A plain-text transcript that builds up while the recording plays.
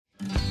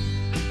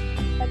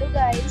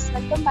guys,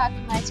 welcome back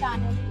to my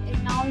channel.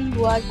 And now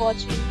you are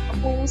watching a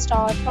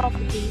 4-star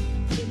property.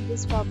 In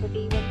this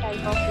property, one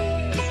type of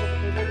room is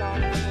available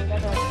on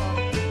Agoda.com.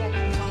 You can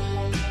book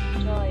online and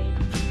enjoy it.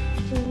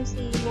 To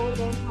see more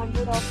than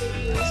 100 of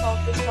reviews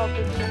of this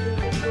property, you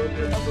can go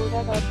to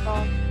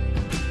Agoda.com.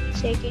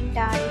 Check-in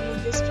time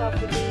in this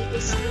property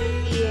is 2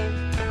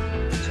 p.m.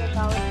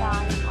 Check-out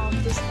time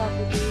of this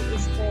property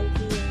is 12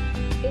 p.m.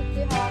 If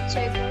you have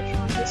checked out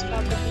from this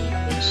property,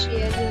 please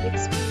share your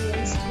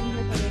experience in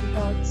the comment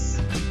box.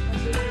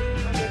 And if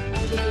you get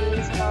more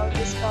details about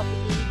this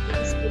property,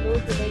 please below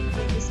the link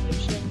in the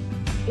description.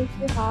 If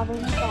you have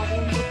any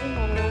problem booking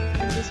a room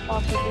in this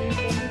property,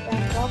 then you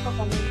can drop a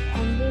comment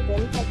and we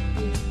will help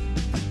you.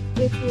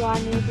 If you are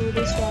new to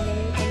this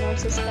channel and not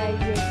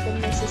subscribed yet,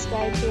 then please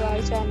subscribe to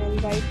our channel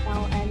right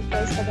now and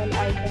press the bell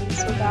icon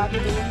so that you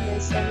don't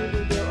miss any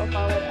video of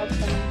our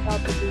upcoming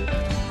property.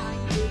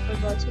 Thank you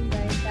for watching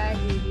the entire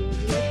video.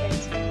 Dear friends,